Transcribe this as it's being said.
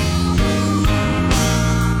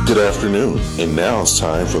Good afternoon, and now it's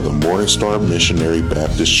time for the Morning Star Missionary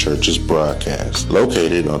Baptist Church's broadcast,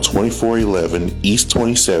 located on 2411 East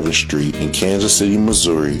 27th Street in Kansas City,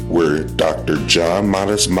 Missouri, where Dr. John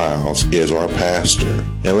Modest Miles is our pastor.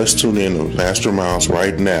 And let's tune in to Pastor Miles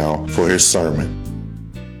right now for his sermon.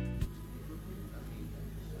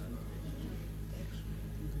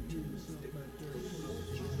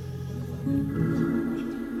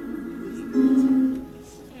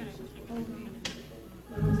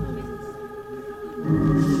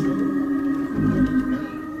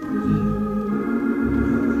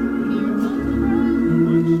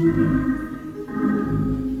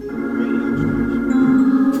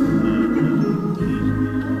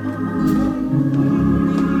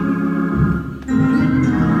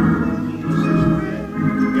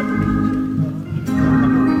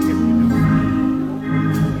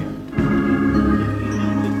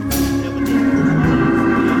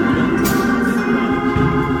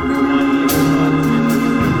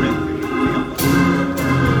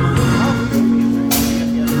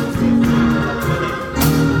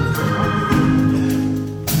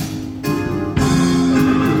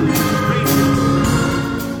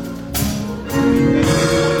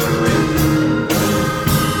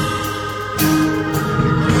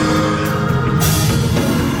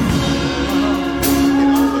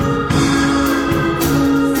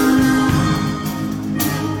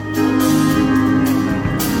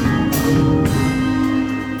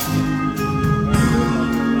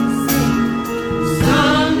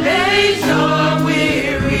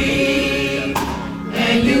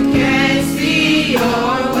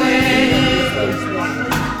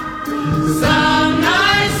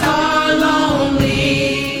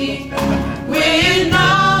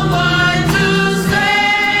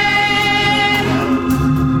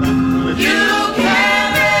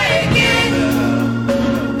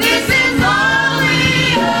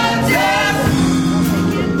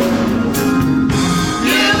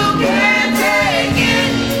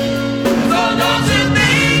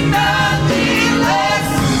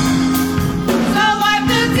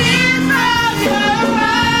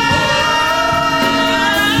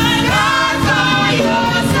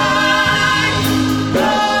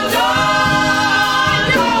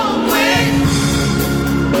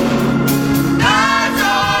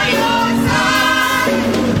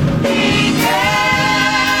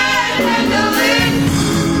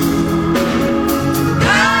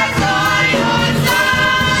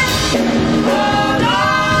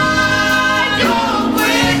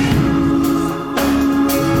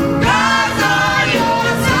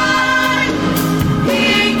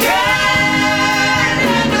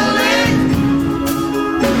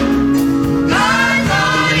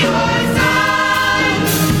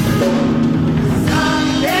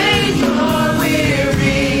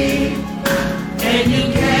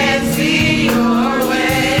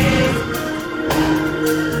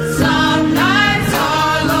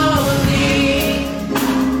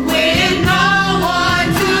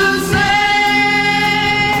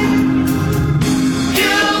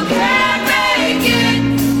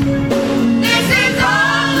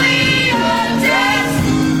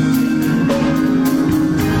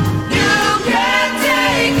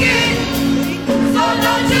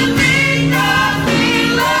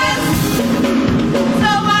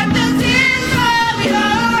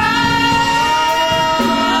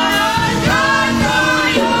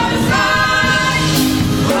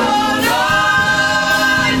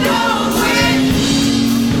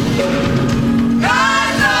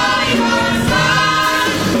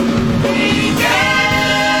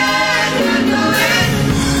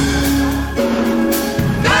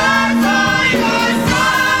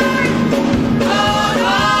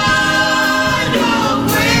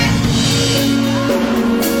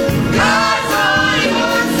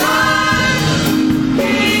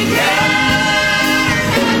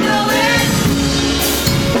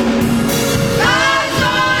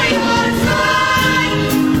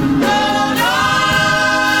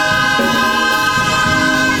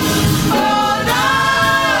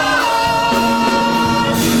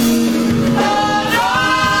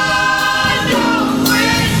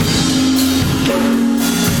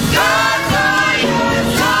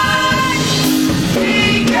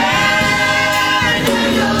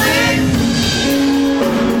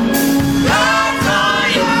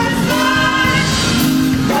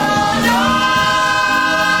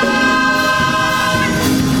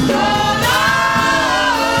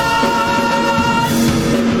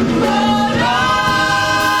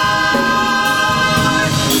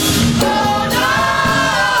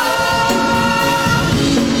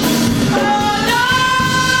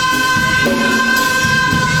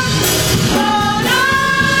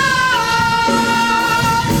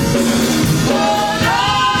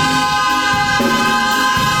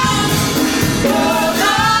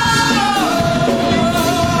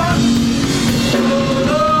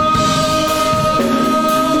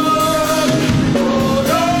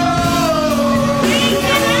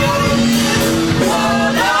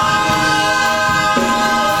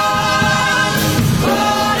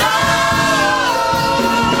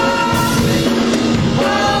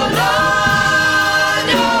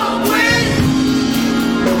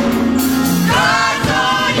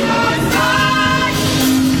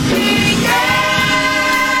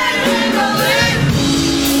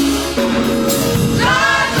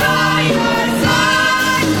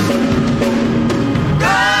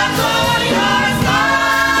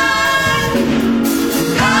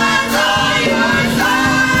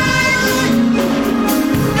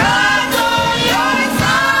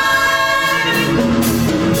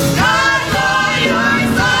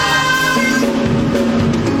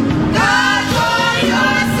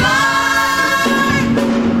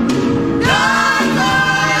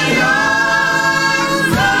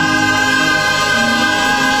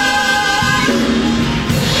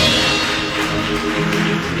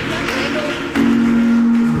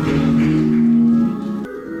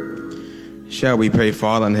 Shall we pray?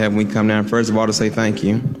 Father in heaven, we come down first of all to say thank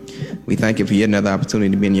you. We thank you for yet another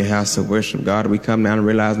opportunity to be in your house of worship. God, we come down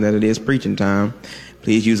realizing that it is preaching time.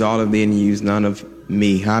 Please use all of thee and use none of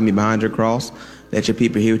me. Hide me behind your cross. Let your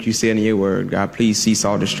people hear what you said in your word. God, please cease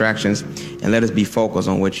all distractions and let us be focused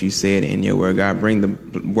on what you said in your word. God, bring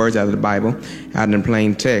the words out of the Bible out in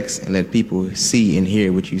plain text and let people see and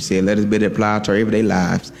hear what you said. Let us be able to apply to our everyday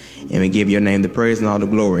lives. And we give your name the praise and all the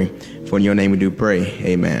glory. For in your name we do pray.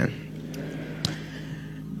 Amen.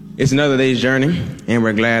 It's another day's journey, and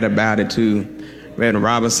we're glad about it too. Reverend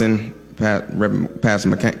Robinson, Reverend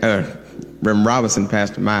Robinson,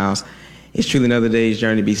 Pastor Miles. It's truly another day's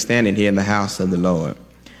journey to be standing here in the house of the Lord.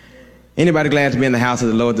 Anybody glad to be in the house of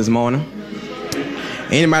the Lord this morning?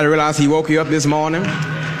 Anybody realize he woke you up this morning?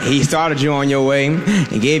 He started you on your way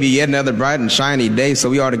and gave you yet another bright and shiny day. So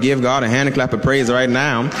we ought to give God a hand and clap of praise right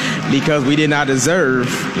now because we did not deserve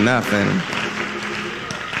nothing.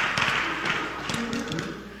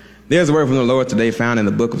 There's a word from the Lord today found in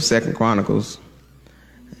the book of 2 Chronicles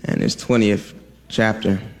and its 20th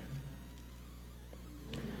chapter.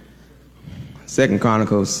 2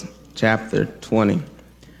 Chronicles chapter 20.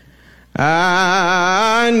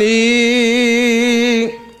 I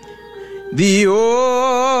need thee,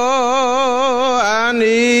 oh, I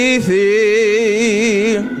need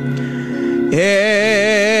thee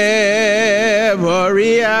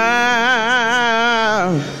every hour.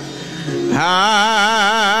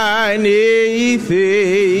 I need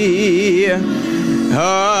thee,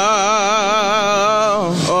 oh,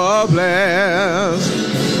 bless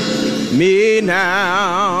me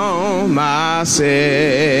now, my Savior.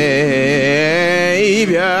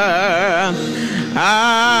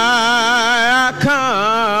 I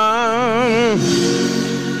come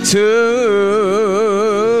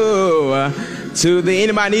to thee.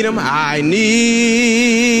 Anybody need him? I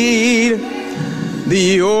need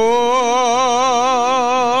thee, oh,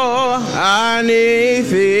 I need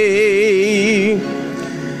thee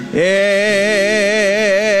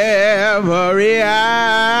every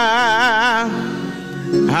hour.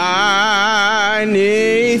 I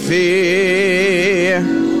need thee,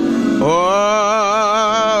 oh,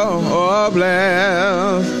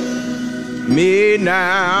 bless me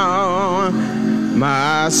now,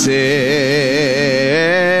 my Savior.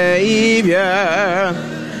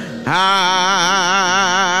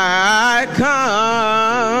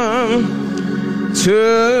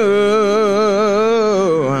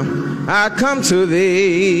 I come to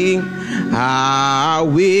thee. I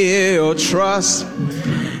will trust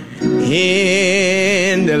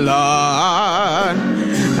in the Lord.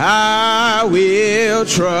 I will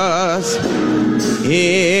trust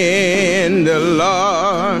in the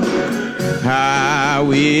Lord. I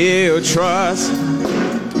will trust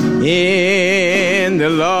in the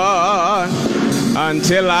Lord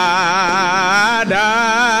until I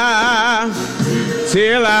die.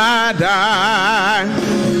 Till I die,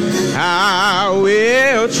 I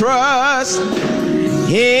will trust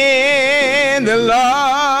in the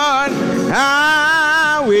Lord.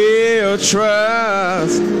 I will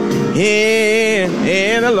trust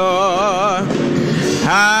in the Lord.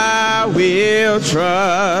 I will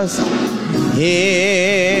trust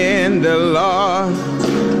in the Lord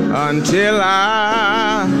until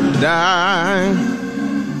I die.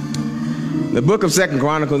 The book of 2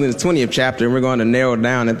 Chronicles in the 20th chapter, and we're going to narrow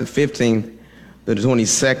down at the 15th to the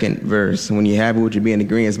 22nd verse. When you have it, would you be in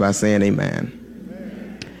agreement by saying amen?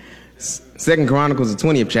 2 Chronicles, the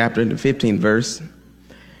 20th chapter, the 15th verse.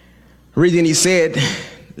 Reading, he said,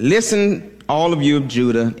 "Listen, all of you of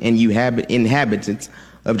Judah, and you inhabitants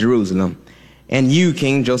of Jerusalem, and you,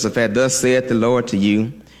 King Josaphat, thus saith the Lord to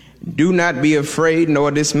you, do not be afraid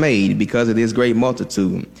nor dismayed because of this great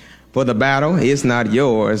multitude. For the battle is not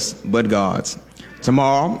yours, but God's.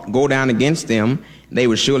 Tomorrow, go down against them. They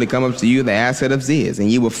will surely come up to you, the asset of Ziz, and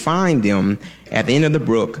you will find them at the end of the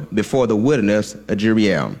brook before the wilderness of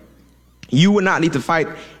Jeriel. You will not need to fight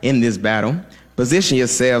in this battle. Position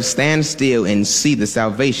yourselves, stand still, and see the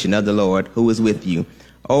salvation of the Lord who is with you,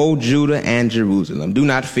 O Judah and Jerusalem. Do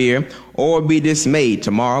not fear or be dismayed.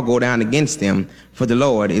 Tomorrow, go down against them, for the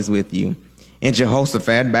Lord is with you." And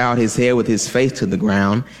Jehoshaphat bowed his head with his face to the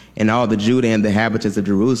ground, and all the Judah and the inhabitants of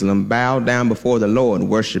Jerusalem bowed down before the Lord,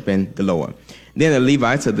 worshiping the Lord. Then the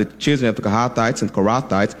Levites of the children of the Kohathites and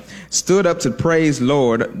Korathites stood up to praise the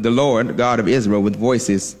Lord God of Israel, with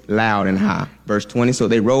voices loud and high. Verse 20, so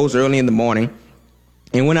they rose early in the morning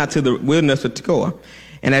and went out to the wilderness of Tekoa.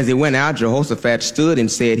 And as they went out, Jehoshaphat stood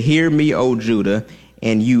and said, "Hear me, O Judah,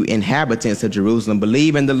 and you inhabitants of Jerusalem.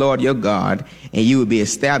 Believe in the Lord your God, and you will be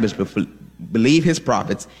established. Believe his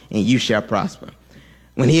prophets, and you shall prosper."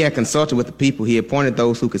 When he had consulted with the people, he appointed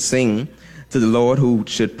those who could sing to the Lord, who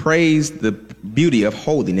should praise the beauty of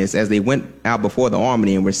holiness as they went out before the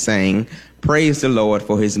army and were saying, praise the Lord,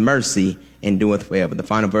 for his mercy endureth forever. The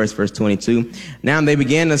final verse, verse 22. Now they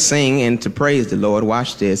began to sing and to praise the Lord.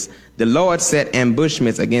 Watch this. The Lord set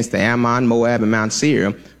ambushments against the Ammon, Moab, and Mount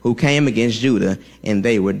Seir, who came against Judah, and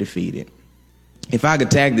they were defeated. If I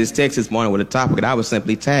could tag this text this morning with a topic, I would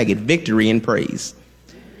simply tag it victory in praise.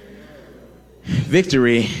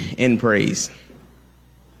 Victory in praise.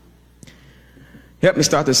 Help me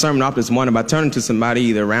start this sermon off this morning by turning to somebody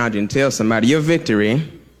either around you and tell somebody your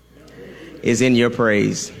victory is in your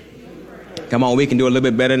praise. Come on, we can do a little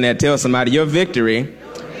bit better than that. Tell somebody your victory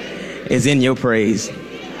is in your praise.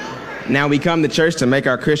 Now we come to church to make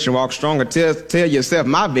our Christian walk stronger. Tell yourself,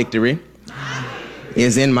 my victory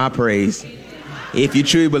is in my praise. If you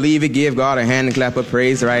truly believe it, give God a hand and clap of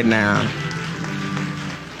praise right now.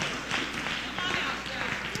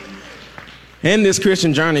 In this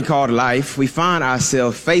Christian journey called life, we find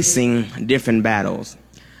ourselves facing different battles.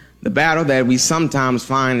 The battle that we sometimes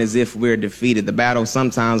find as if we're defeated. The battle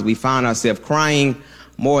sometimes we find ourselves crying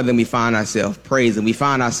more than we find ourselves praising. We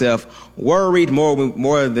find ourselves worried more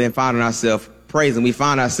than finding ourselves praising. We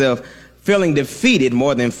find ourselves feeling defeated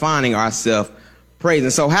more than finding ourselves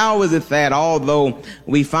praising. So how is it that although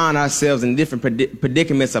we find ourselves in different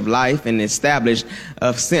predicaments of life and established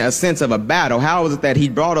a sense of a battle, how is it that he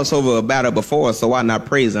brought us over a battle before, so why not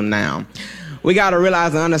praise him now? We got to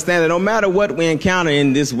realize and understand that no matter what we encounter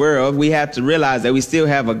in this world, we have to realize that we still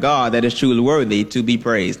have a God that is truly worthy to be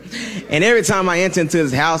praised. And every time I enter into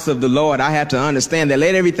this house of the Lord, I have to understand that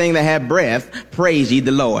let everything that have breath praise ye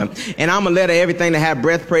the Lord. And I'm going to let everything that have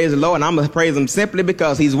breath praise the Lord, and I'm going to praise him simply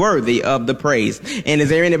because he's worthy of the praise. And is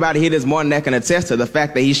there anybody here this morning that can attest to the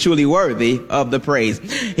fact that he's truly worthy of the praise?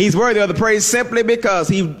 He's worthy of the praise simply because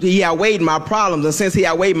he outweighed my problems. And since he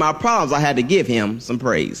outweighed my problems, I had to give him some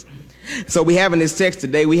praise. So we have in this text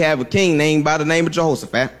today, we have a king named by the name of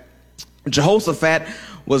Jehoshaphat. Jehoshaphat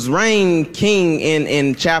was reigned king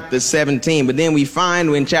in chapter 17. But then we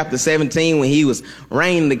find in chapter 17, when he was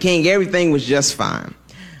reigned the king, everything was just fine.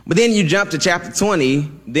 But then you jump to chapter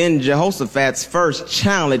 20, then Jehoshaphat's first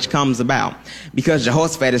challenge comes about. Because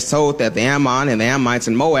Jehoshaphat is told that the Ammon and the Ammonites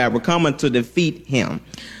and Moab were coming to defeat him.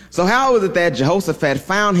 So how is it that Jehoshaphat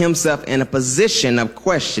found himself in a position of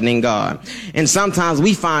questioning God? And sometimes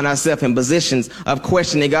we find ourselves in positions of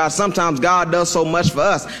questioning God. Sometimes God does so much for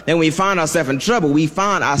us that when we find ourselves in trouble, we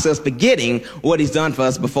find ourselves forgetting what he's done for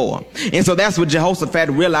us before. And so that's what Jehoshaphat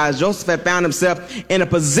realized. Jehoshaphat found himself in a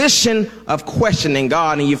position of questioning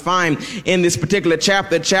God. And you find in this particular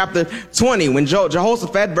chapter 20, when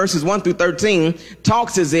Jehoshaphat, verses 1 through 13,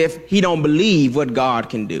 talks as if he don't believe what God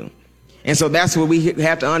can do. And so that's what we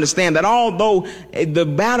have to understand, that although the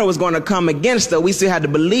battle is going to come against us, we still have to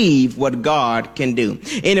believe what God can do.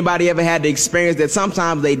 Anybody ever had the experience that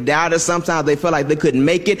sometimes they doubted, sometimes they felt like they couldn't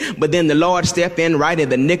make it, but then the Lord stepped in right in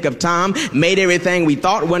the nick of time, made everything we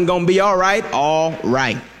thought wasn't going to be all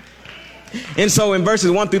right. And so in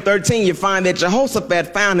verses 1 through 13, you find that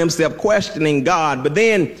Jehoshaphat found himself questioning God. But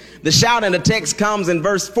then the shout in the text comes in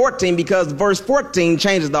verse 14, because verse 14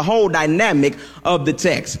 changes the whole dynamic of the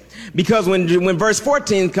text. Because when verse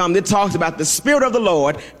 14 comes, it talks about the Spirit of the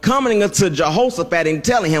Lord coming to Jehoshaphat and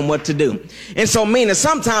telling him what to do. And so meaning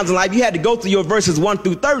sometimes in life you had to go through your verses 1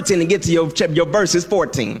 through 13 and get to your verses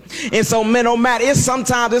 14. And so no matter,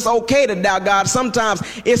 sometimes it's okay to doubt God. Sometimes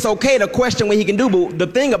it's okay to question what he can do. But the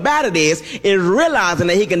thing about it is realizing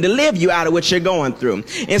that he can deliver you out of what you're going through.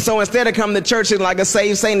 And so instead of coming to church like a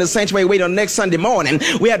saved saint in the sanctuary wait on next Sunday morning,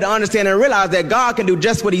 we have to understand and realize that God can do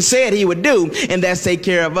just what he said he would do, and that's take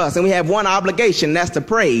care of us. And we have one obligation, and that's to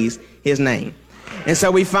praise his name. And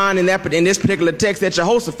so we find in this particular text that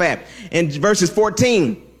Jehoshaphat, in verses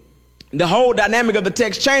 14, the whole dynamic of the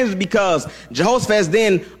text changes, because Jehoshaphat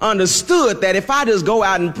then understood that if I just go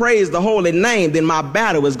out and praise the holy name, then my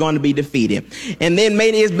battle is going to be defeated. And then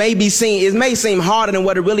it may seem harder than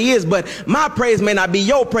what it really is, but my praise may not be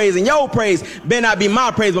your praise, and your praise may not be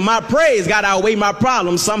my praise, but my praise got to outweigh my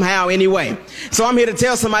problems somehow anyway. So I'm here to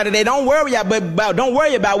tell somebody today, don't worry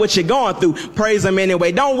about what you're going through. Praise him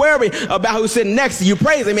anyway. Don't worry about who's sitting next to you.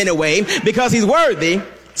 Praise him anyway, because he's worthy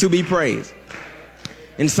to be praised.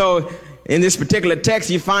 And so in this particular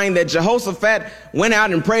text, you find that Jehoshaphat went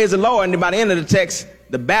out and praised the Lord. And by the end of the text,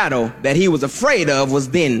 the battle that he was afraid of was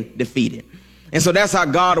then defeated. And so that's how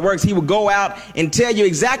God works. He will go out and tell you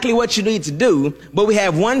exactly what you need to do. But we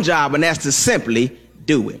have one job, and that's to simply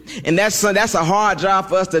do it. And that's a hard job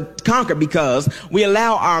for us to conquer, because we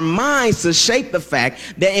allow our minds to shape the fact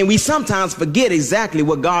that, and we sometimes forget exactly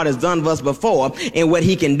what God has done for us before and what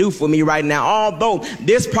he can do for me right now. Although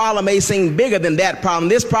this problem may seem bigger than that problem,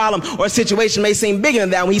 this problem or situation may seem bigger than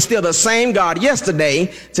that one, he's still the same God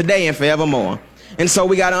yesterday, today, and forevermore. And so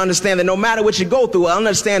we got to understand that no matter what you go through,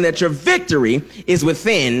 understand that your victory is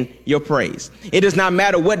within your praise. It does not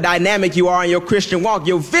matter what dynamic you are in your Christian walk.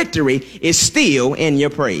 Your victory is still in your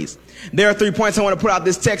praise. There are 3 points I want to put out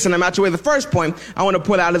this text, and I'm out your way. The first point I want to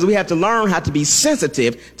put out is we have to learn how to be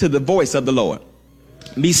sensitive to the voice of the Lord.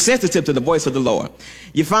 Be sensitive to the voice of the Lord.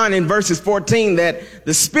 You find in verses 14 that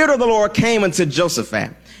the Spirit of the Lord came unto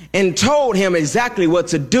Jehoshaphat and told him exactly what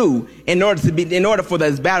to do in order for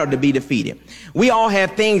this battle to be defeated. We all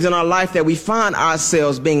have things in our life that we find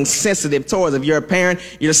ourselves being sensitive towards. If you're a parent,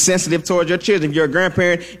 you're sensitive towards your children. If you're a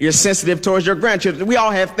grandparent, you're sensitive towards your grandchildren. We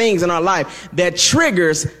all have things in our life that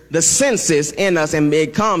triggers the senses in us, and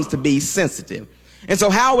it comes to be sensitive. And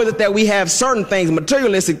so how is it that we have certain things,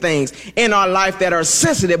 materialistic things in our life that are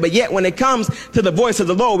sensitive, but yet when it comes to the voice of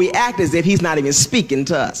the Lord, we act as if he's not even speaking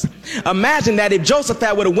to us? Imagine that if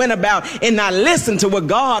Jehoshaphat would have went about and not listened to what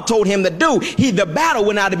God told him to do, the battle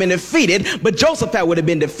would not have been defeated, but Jehoshaphat would have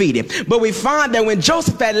been defeated. But we find that when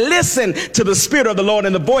Jehoshaphat listened to the Spirit of the Lord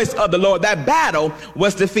and the voice of the Lord, that battle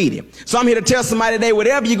was defeated. So I'm here to tell somebody today,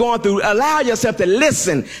 whatever you're going through, allow yourself to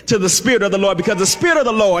listen to the Spirit of the Lord, because the Spirit of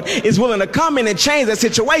the Lord is willing to come in and change the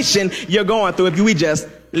situation you're going through if we just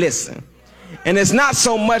listen. And it's not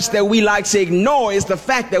so much that we like to ignore, it's the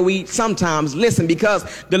fact that we sometimes listen, because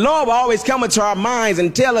the Lord will always come into our minds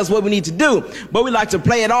and tell us what we need to do, but we like to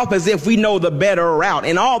play it off as if we know the better route.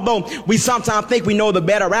 And although we sometimes think we know the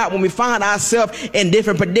better route, when we find ourselves in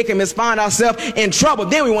different predicaments, find ourselves in trouble,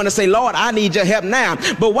 then we want to say, Lord, I need your help now.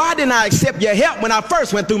 But why didn't I accept your help when I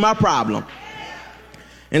first went through my problem?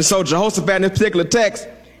 And so Jehoshaphat, in this particular text,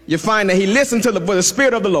 you find that he listened to the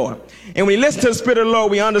Spirit of the Lord. And when he listened to the Spirit of the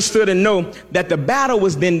Lord, we understood and know that the battle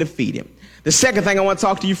was then defeated. The second thing I want to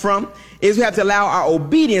talk to you from is we have to allow our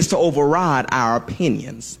obedience to override our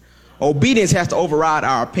opinions. Obedience has to override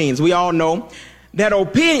our opinions. We all know that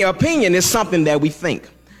opinion is something that we think.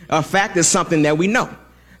 A fact is something that we know.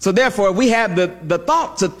 So therefore, if we have the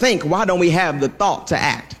thought to think, why don't we have the thought to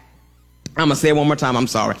act? I'm going to say it one more time. I'm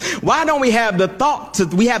sorry. Why don't we have the thought to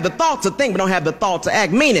think, but don't have the thought to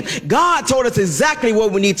act? Meaning, God told us exactly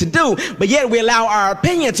what we need to do, but yet we allow our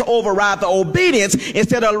opinion to override the obedience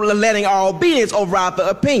instead of letting our obedience override the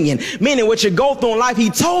opinion. Meaning, what you go through in life, he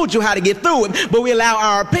told you how to get through it, but we allow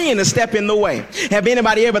our opinion to step in the way. Have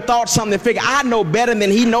anybody ever thought something and figured, I know better than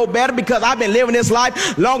he know better because I've been living this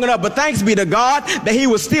life long enough, but thanks be to God that he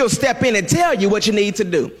will still step in and tell you what you need to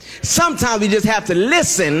do. Sometimes we just have to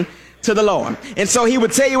listen to the Lord. And so he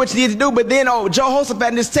would tell you what you need to do, but then Jehoshaphat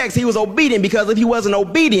in this text, he was obedient, because if he wasn't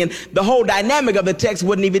obedient, the whole dynamic of the text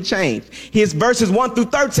wouldn't even change. His verses 1 through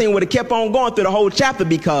 13 would have kept on going through the whole chapter,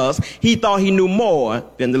 because he thought he knew more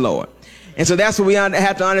than the Lord. And so that's what we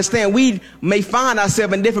have to understand. We may find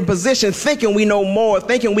ourselves in different positions thinking we know more,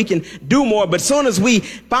 thinking we can do more. But as soon as we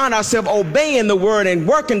find ourselves obeying the word and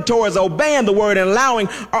working towards obeying the word and allowing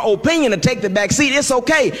our opinion to take the back seat, it's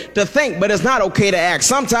okay to think, but it's not okay to act.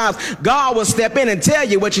 Sometimes God will step in and tell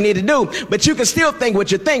you what you need to do, but you can still think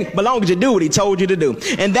what you think, as long as you do what he told you to do.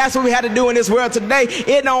 And that's what we had to do in this world today.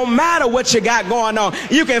 It don't matter what you got going on.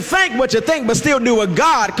 You can think what you think, but still do what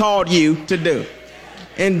God called you to do.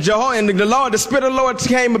 And the Spirit of the Lord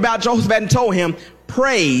came about Jehoshaphat and told him,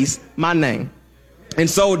 praise my name. And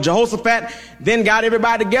so Jehoshaphat then got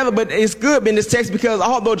everybody together, but it's good in this text, because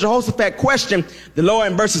although Jehoshaphat questioned the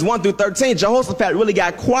Lord in verses 1 through 13, Jehoshaphat really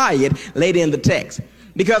got quiet later in the text.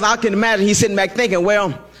 Because I can imagine he's sitting back thinking,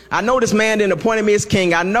 well, I know this man didn't appoint me as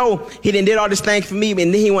king. I know he did all this thing for me, and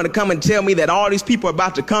then he want to come and tell me that all these people are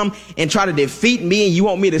about to come and try to defeat me, and you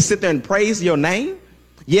want me to sit there and praise your name?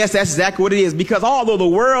 Yes, that's exactly what it is, because although the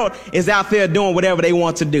world is out there doing whatever they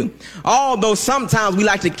want to do, although sometimes we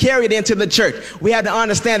like to carry it into the church, we have to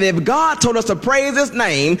understand that if God told us to praise his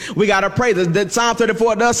name, we got to praise it. Psalm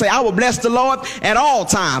 34 does say, I will bless the Lord at all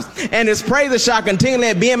times, and his praises shall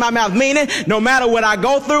continually be in my mouth. Meaning, no matter what I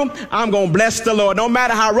go through, I'm going to bless the Lord. No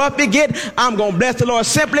matter how rough it get, I'm going to bless the Lord,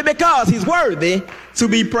 simply because he's worthy to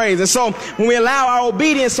be praised. And so when we allow our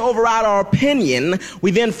obedience to override our opinion,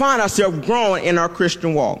 we then find ourselves growing in our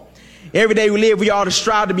Christian walk. Every day we live, we ought to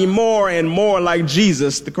strive to be more and more like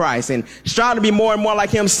Jesus the Christ, and strive to be more and more like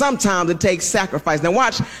him. Sometimes it takes sacrifice. Now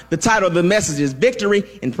watch, the title of the message is Victory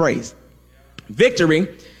and Praise.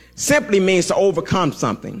 Victory simply means to overcome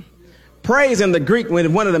something. Praise in the Greek,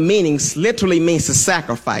 one of the meanings, literally means to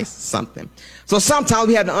sacrifice something. So sometimes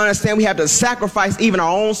we have to understand we have to sacrifice even our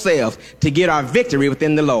own selves to get our victory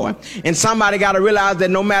within the Lord. And somebody got to realize that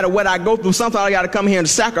no matter what I go through, sometimes I got to come here and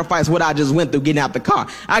sacrifice what I just went through getting out the car.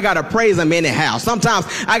 I got to praise him anyhow. Sometimes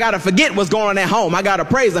I got to forget what's going on at home. I got to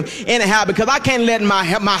praise him anyhow because I can't let my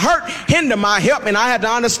hurt hinder my help. And I have to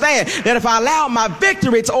understand that if I allow my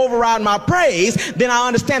victory to override my praise, then I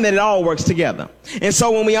understand that it all works together. And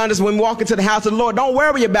so when we walk into the house of the Lord, don't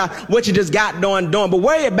worry about what you just got doing, but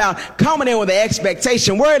worry about coming in with the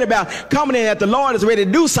expectation, worried about coming in that the Lord is ready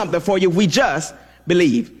to do something for you if we just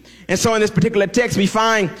believe. And so in this particular text, we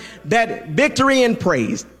find that victory and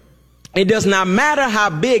praise, it does not matter how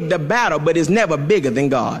big the battle, but it's never bigger than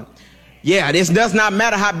God. Yeah, this does not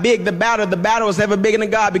matter how big the battle is never bigger than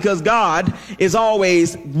God, because God is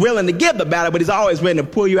always willing to give the battle, but he's always ready to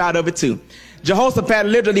pull you out of it too. Jehoshaphat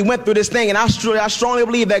literally went through this thing, and I strongly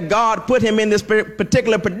believe that God put him in this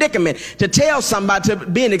particular predicament to tell somebody, to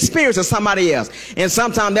be an experience of somebody else. And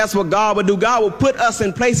sometimes that's what God would do. God will put us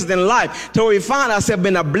in places in life to where we find ourselves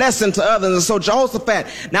being a blessing to others. And so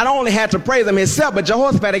Jehoshaphat not only had to praise him himself, but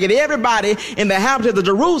Jehoshaphat had to get everybody in the inhabitants of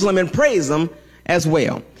Jerusalem and praise him as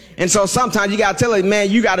well. And so sometimes you got to tell it,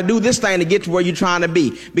 man, you got to do this thing to get to where you're trying to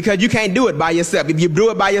be, because you can't do it by yourself. If you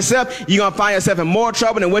do it by yourself, you're going to find yourself in more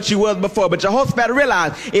trouble than what you was before. But Jehoshaphat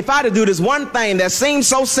realized, if I to do this one thing that seems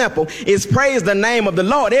so simple, is praise the name of the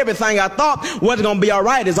Lord, everything I thought wasn't going to be all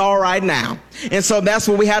right is all right now. And so that's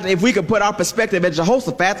what we have to, if we could put our perspective at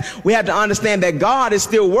Jehoshaphat, we have to understand that God is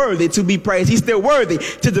still worthy to be praised. He's still worthy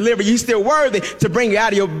to deliver you. He's still worthy to bring you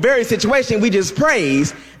out of your very situation. We just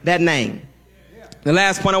praise that name. The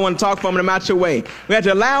last point I want to talk from, and I'm out your way. We have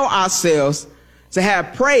to allow ourselves to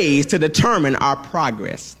have praise to determine our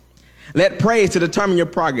progress. Let praise to determine your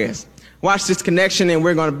progress. Watch this connection, and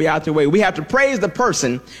we're going to be out your way. We have to praise the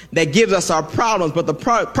person that gives us our problems, but the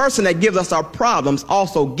person that gives us our problems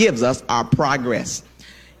also gives us our progress.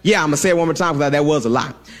 Yeah, I'm going to say it one more time because that was a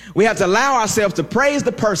lot. We have to allow ourselves to praise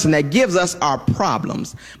the person that gives us our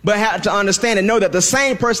problems, but have to understand and know that the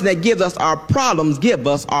same person that gives us our problems gives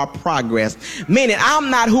us our progress. Meaning, I'm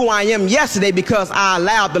not who I am yesterday because I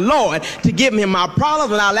allowed the Lord to give me my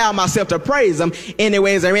problems, and I allowed myself to praise him.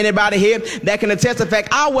 Anyway, is there anybody here that can attest to the fact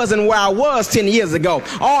I wasn't where I was 10 years ago,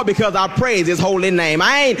 all because I praise his holy name?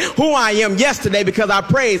 I ain't who I am yesterday because I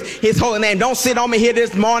praise his holy name. Don't sit on me here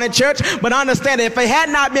this morning, church, but understand that if it had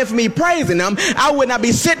not been for me praising him, I would not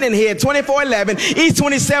be sitting in here 2411 East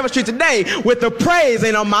 27th Street today with the praise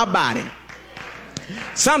in on my body.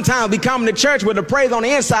 Sometimes we come to church with the praise on the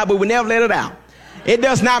inside, but we never let it out. It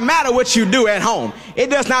does not matter what you do at home. It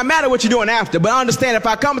does not matter what you're doing after. But understand, if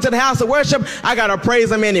I come into the house of worship, I got to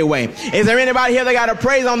praise him anyway. Is there anybody here that got to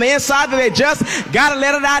praise on the inside, that they just got to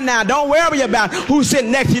let it out now? Don't worry about who's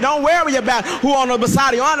sitting next to you. Don't worry about who on the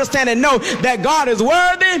beside you. Understand and know that God is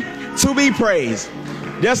worthy to be praised.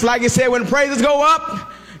 Just like it said, when praises go up,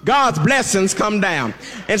 God's blessings come down.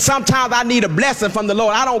 And sometimes I need a blessing from the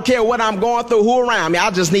Lord. I don't care what I'm going through, who around me. I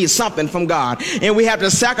just need something from God. And we have to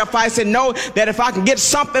sacrifice and know that if I can get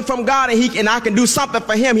something from God and I can do something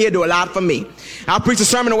for him, he'll do a lot for me. I preached a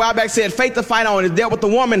sermon a while back, said, faith to fight on. It dealt with the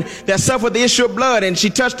woman that suffered the issue of blood, and she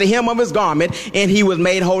touched the hem of his garment, and he was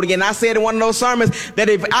made whole again. I said in one of those sermons that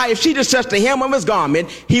if she just touched the hem of his garment,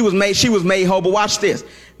 she was made whole. But watch this.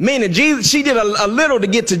 Meaning she did a little to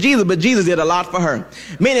get to Jesus, but Jesus did a lot for her.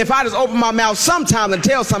 Meaning if I just open my mouth sometimes and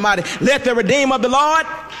tell somebody, let the redeemer of the Lord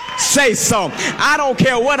say so. I don't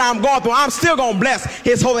care what I'm going through. I'm still going to bless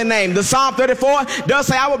his holy name. The Psalm 34 does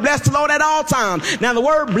say, I will bless the Lord at all times. Now the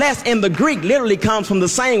word bless in the Greek literally comes from the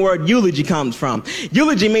same word eulogy comes from.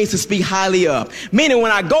 Eulogy means to speak highly of. Meaning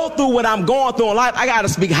when I go through what I'm going through in life, I got to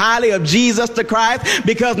speak highly of Jesus the Christ,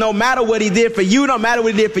 because no matter what he did for you, no matter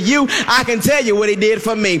what he did for you, I can tell you what he did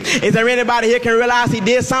for me. Is there anybody here can realize he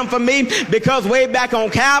did something for me? Because way back on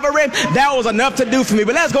Calvary, that was enough to do for me.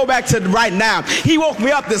 But let's go back to right now. He woke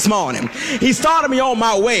me up this morning. He started me on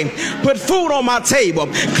my way, put food on my table,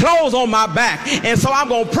 clothes on my back. And so I'm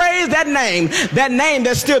going to praise that name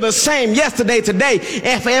that's still the same yesterday, today,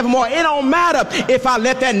 and forevermore. It don't matter if I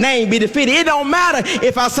let that name be defeated. It don't matter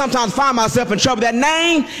if I sometimes find myself in trouble. That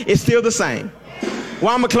name is still the same.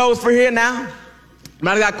 Well, I'm going to close for here now.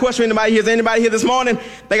 I got a question. Anybody here? Is anybody here this morning?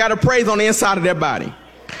 They got a praise on the inside of their body.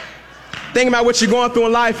 Think about what you're going through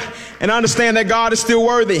in life and understand that God is still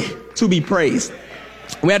worthy to be praised.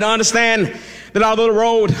 We have to understand that although the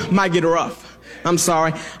road might get rough,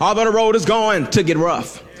 although the road is going to get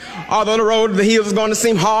rough, although the hills is going to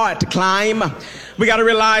seem hard to climb, We got to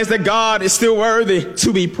realize that God is still worthy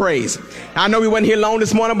to be praised. I know we wasn't here long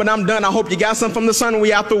this morning, but I'm done. I hope you got something from the sun and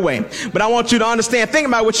we out the way. But I want you to understand, think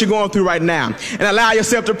about what you're going through right now and allow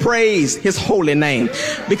yourself to praise his holy name,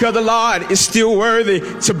 because the Lord is still worthy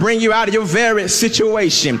to bring you out of your very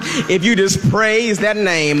situation. If you just praise that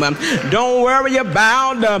name, don't worry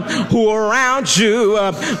about who around you,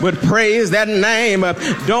 but praise that name.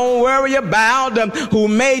 Don't worry about who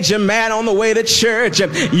made you mad on the way to church.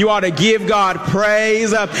 You ought to give God praise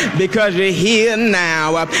because you're here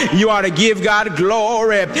now. You ought to give God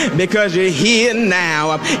glory because you're here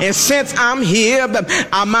now. And since I'm here,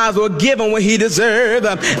 I might as well give him what he deserves.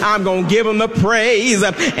 I'm going to give him the praise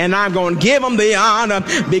and I'm going to give him the honor,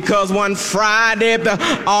 because one Friday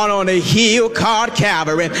on a hill called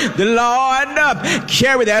Calvary, the Lord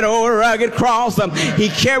carried that old rugged cross. He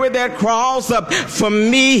carried that cross for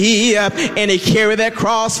me, and he carried that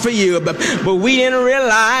cross for you. But we didn't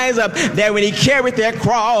realize that when he carried that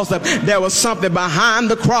cross, there was something behind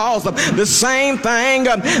the cross. The same thing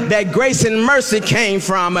that grace and mercy came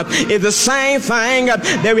from is the same thing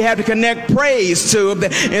that we have to connect praise to.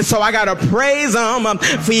 And so I got to praise him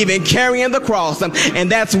for even carrying the cross.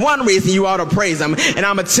 And that's one reason you ought to praise him. And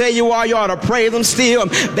I'm going to tell you why you ought to praise him still.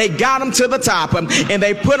 They got him to the top and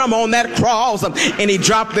they put him on that cross, and he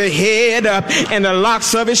dropped the head and the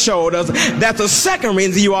locks of his shoulders. That's the second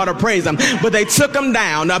reason you ought to praise him. But they took him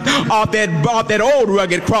down off that old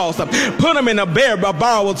rugged cross, put him in a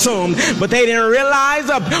borrowed tomb. But they didn't realize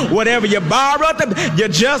whatever you borrowed, you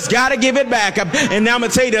just got to give it back. And now I'm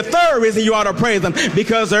going to tell you the third reason you ought to praise him,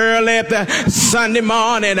 because early Sunday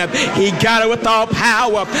morning, he got it with all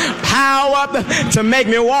power to make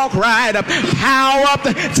me walk right, power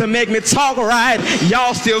to make me talk right.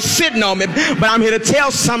 Y'all still sitting on me, but I'm here to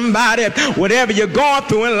tell somebody, whatever you're going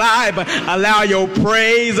through in life, allow your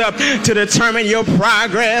praise to determine your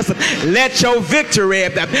progress. Let your victory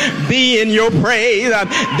be in your praise.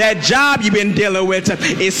 That job you've been dealing with,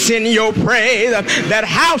 it's in your praise. That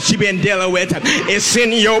house you've been dealing with, it's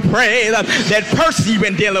in your praise. That person you've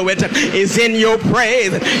been dealing with is in your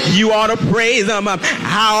praise. You ought to praise them.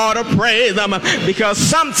 I ought to praise them, because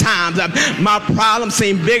sometimes my problems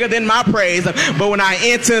seem bigger than my praise. But when I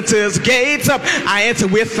enter into his gates, I enter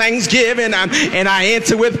with thanksgiving and I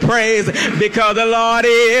enter with praise, because the Lord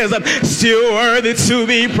is still worthy to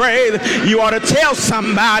be praised. You ought to tell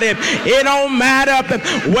somebody, it don't matter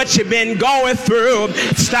what you've been going through,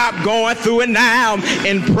 stop going through it now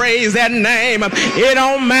and praise that name. It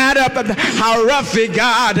don't matter how rough it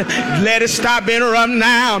got, let it stop being rough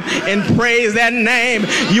now and praise that name.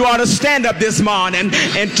 You ought to stand up this morning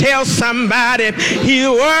and tell somebody, he's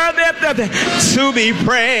worthy to be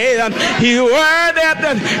praised. He's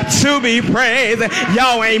worthy to be praised.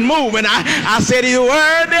 Y'all ain't moving. I said he's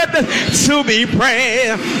worthy to be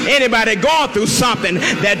praised. Anybody going through something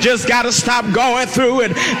that just got to stop going through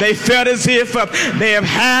it? They felt as if they have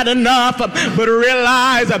had enough, but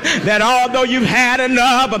realize that although you've had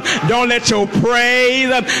enough, don't let your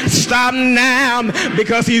praise stop now,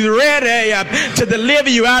 because he's ready to deliver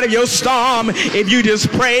you out of your storm. If you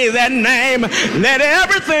just praise that name, let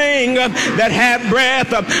everything that have breath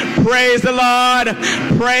praise the Lord,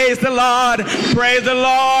 praise the Lord, praise the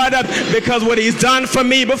Lord, because what he's done for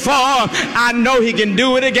me before, I know he can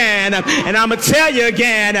do it again. And I'm going to tell you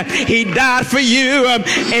again, he died for you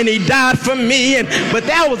and he died for me, but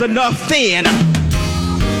that was enough then.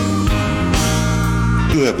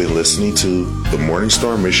 You have been listening to the Morning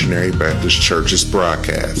Star Missionary Baptist Church's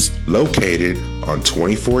broadcast, located on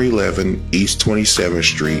 2411 East 27th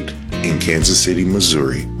Street in Kansas City,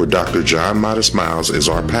 Missouri, where Dr. John Modest Miles is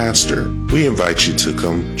our pastor. We invite you to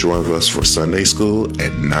come join us for Sunday school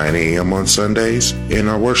at 9 a.m. on Sundays and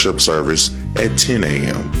our worship service at 10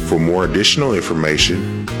 a.m. For more additional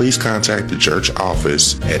information, please contact the church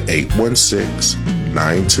office at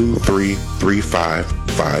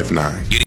 816-923-3559.